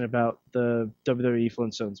question about the WWE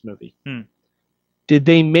Flintstones movie. Did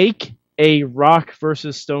they make a Rock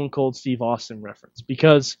versus Stone Cold Steve Austin reference?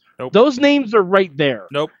 Because those names are right there.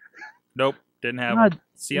 Nope. Didn't have them.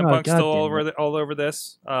 CM Punk's still all over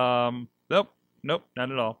this. Nope. Not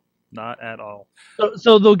at all. Not at all.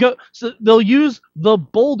 So they'll use the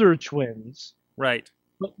Boulder Twins, right?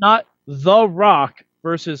 But not The Rock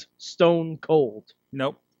versus Stone Cold.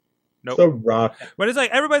 Nope. The Rock. But it's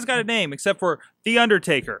like everybody's got a name except for The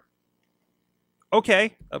Undertaker.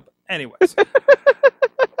 Okay. Anyways.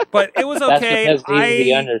 But it was okay. That's because he's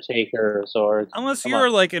the Undertaker, Sorg. Unless you're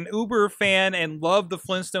like an Uber fan and love the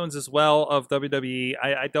Flintstones as well of WWE,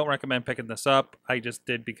 I don't recommend picking this up. I just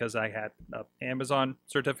did because I had an Amazon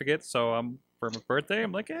certificate. So for my birthday,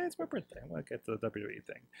 I'm like, it's my birthday. I'm going to get the WWE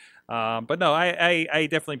thing. But no, I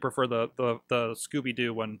definitely prefer the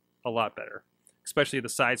Scooby-Doo one a lot better. Especially the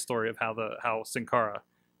side story of how Sin Cara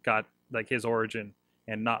got like his origin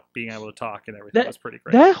and not being able to talk and everything was pretty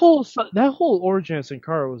great. That whole origin of Sin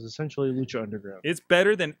Cara was essentially Lucha Underground. It's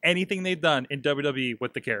better than anything they've done in WWE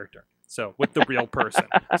with the character. So, with the real person.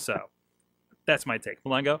 So, that's my take.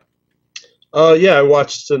 Mulango? Yeah, I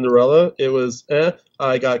watched Cinderella. It was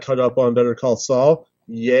I got caught up on Better Call Saul.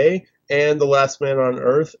 Yay. And The Last Man on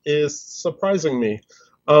Earth is surprising me.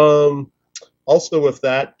 Also with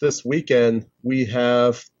that, this weekend, we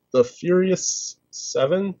have The Furious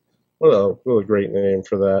 7. What a great name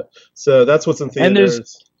for that. So that's what's in And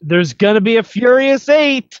theaters. there's gonna be a Furious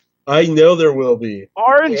 8. I know there will be.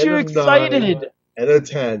 Aren't And you a excited? 9 and a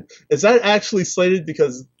 10. Is that actually slated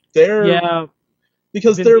because their Yeah.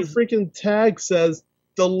 freaking tag says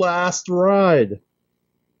The Last Ride?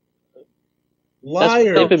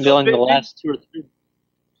 Liar. They've been billing the last 2 or 3.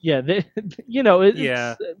 Yeah, they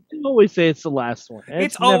always say it's the last one. And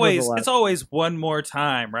It's never the always last one more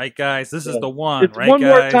time, right, guys? This is the one, one. It's right, one guys?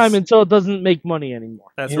 more time until it doesn't make money anymore.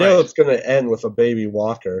 That's You right. know it's going to end with a baby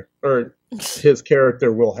Walker, or his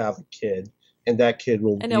character will have a kid, and that kid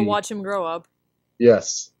will And they'll watch him grow up.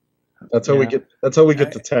 Yes, that's how we get. That's how we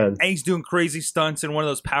get to 10. And he's doing crazy stunts in one of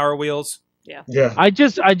those Power Wheels. Yeah. Yeah, I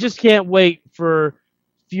just can't wait for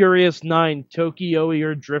Furious 9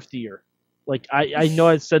 Tokyo-ier Driftier. Like I know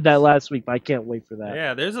I said that last week, but I can't wait for that.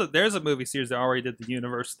 Yeah, there's a movie series that already did the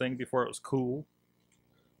universe thing before it was cool.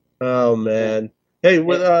 Oh man. Hey,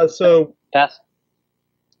 so Pass.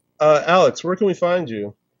 Alex, where can we find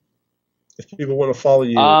you if people want to follow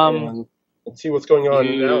you and see what's going on?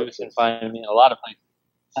 You can find me in a lot of places.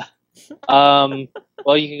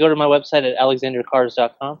 Well, you can go to my website at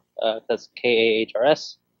alexanderkahrs.com. That's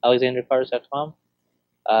Kahrs, alexanderkahrs.com.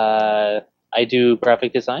 I do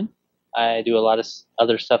graphic design. I do a lot of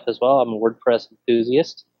other stuff as well. I'm a WordPress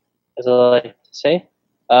enthusiast, as I like to say.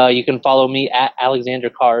 You can follow me at Alexander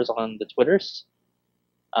Kahrs on the Twitters,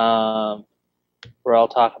 where I'll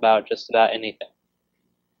talk about just about anything,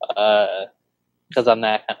 because I'm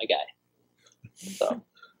that kind of guy. So.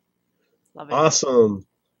 Love it. Awesome.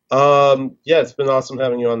 Yeah, it's been awesome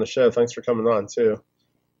having you on the show. Thanks for coming on too.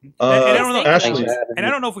 And I don't know, Ashley. and I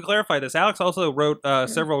don't know if we clarified this. Alex also wrote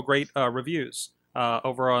several great reviews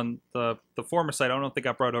over on the former site. I don't know if they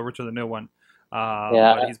got brought over to the new one,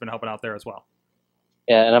 but he's been helping out there as well.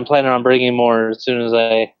 Yeah, and I'm planning on bringing more as soon as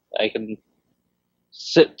I can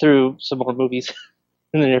sit through some more movies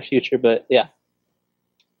in the near future. But yeah.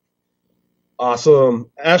 Awesome.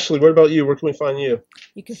 Ashley, what about you? Where can we find you?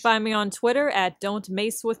 You can find me on Twitter at Don't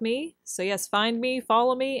Mace With Me. So yes, find me,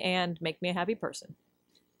 follow me, and make me a happy person.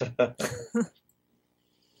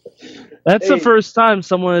 That's the first time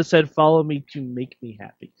someone has said follow me to make me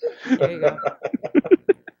happy. There you go.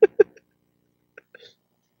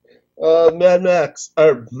 Mad Max.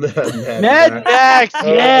 Mad Max,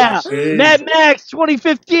 yeah. jeez. Mad Max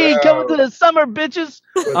 2015 coming to the summer, bitches.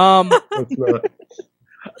 It's not.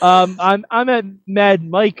 I'm at Mad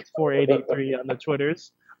Mike 483 on the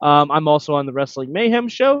Twitters. I'm also on the Wrestling Mayhem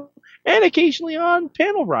show and occasionally on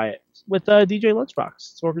Panel Riot with DJ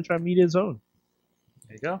Lunchbox, Sorgatron Media's own.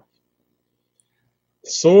 There you go.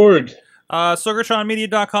 Sorg.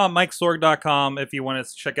 Sorgatronmedia.com, MikeSorg.com if you want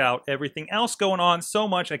to check out everything else going on. So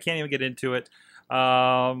much, I can't even get into it.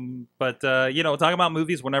 But talking about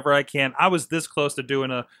movies whenever I can. I was this close to doing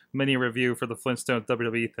a mini review for the Flintstones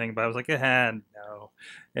WWE thing, but I was like, no.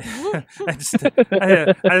 I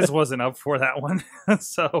just wasn't up for that one.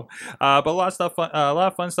 So, but a lot of stuff, a lot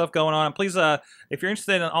of fun stuff going on. Please, if you're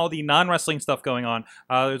interested in all the non-wrestling stuff going on,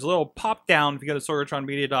 there's a little pop down if you go to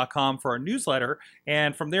sorgatronmedia.com for our newsletter,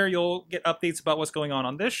 and from there you'll get updates about what's going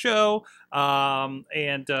on this show,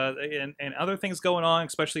 and other things going on,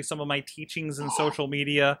 especially some of my teachings in social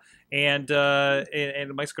media, and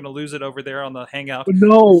Mike's going to lose it over there on the Hangout.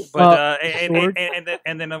 No, But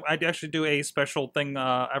and then I actually do a special thing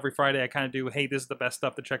every Friday. I kind of do, hey, this is the best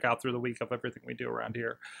stuff to check out through the week of everything we do around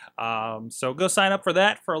here. So go sign up for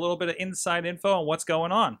that for a little bit of inside info on what's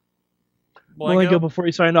going on. Mulango, before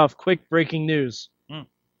you sign off, quick breaking news.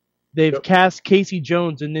 They've cast Casey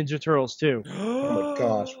Jones in Ninja Turtles too. Oh my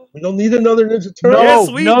gosh. We don't need another Ninja Turtle. Yes,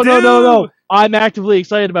 we do. No. I'm actively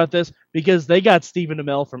excited about this because they got Stephen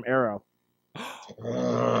Amell from Arrow.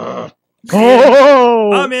 Oh!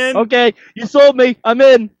 I'm in. Okay, you sold me. I'm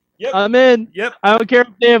in. Yep. I'm in. Yep. I don't care if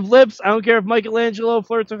they have lips. I don't care if Michelangelo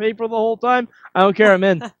flirts with April the whole time. I don't care. I'm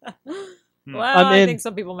in. Well, I'm I in. think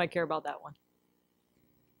some people might care about that one.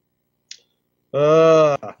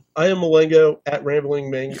 I am Mulango at Rambling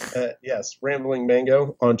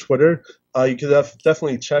Mango on Twitter. You can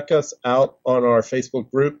definitely check us out on our Facebook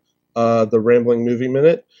group, the Rambling Movie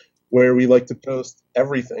Minute, where we like to post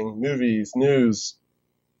everything: movies, news,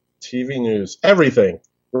 TV news, everything,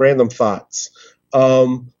 random thoughts.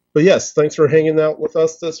 But yes, thanks for hanging out with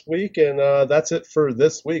us this week, and that's it for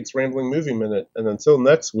this week's Rambling Movie Minute. And until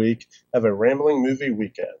next week, have a Rambling Movie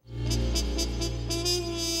Weekend.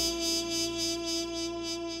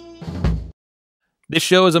 This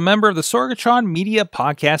show is a member of the Sorgatron Media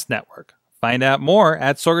Podcast Network. Find out more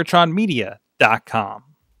at sorgatronmedia.com.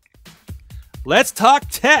 Let's talk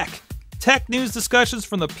tech. Tech news discussions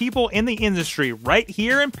from the people in the industry right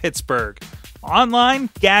here in Pittsburgh. Online,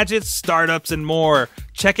 gadgets, startups, and more.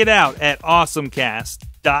 Check it out at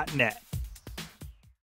awesomecast.net.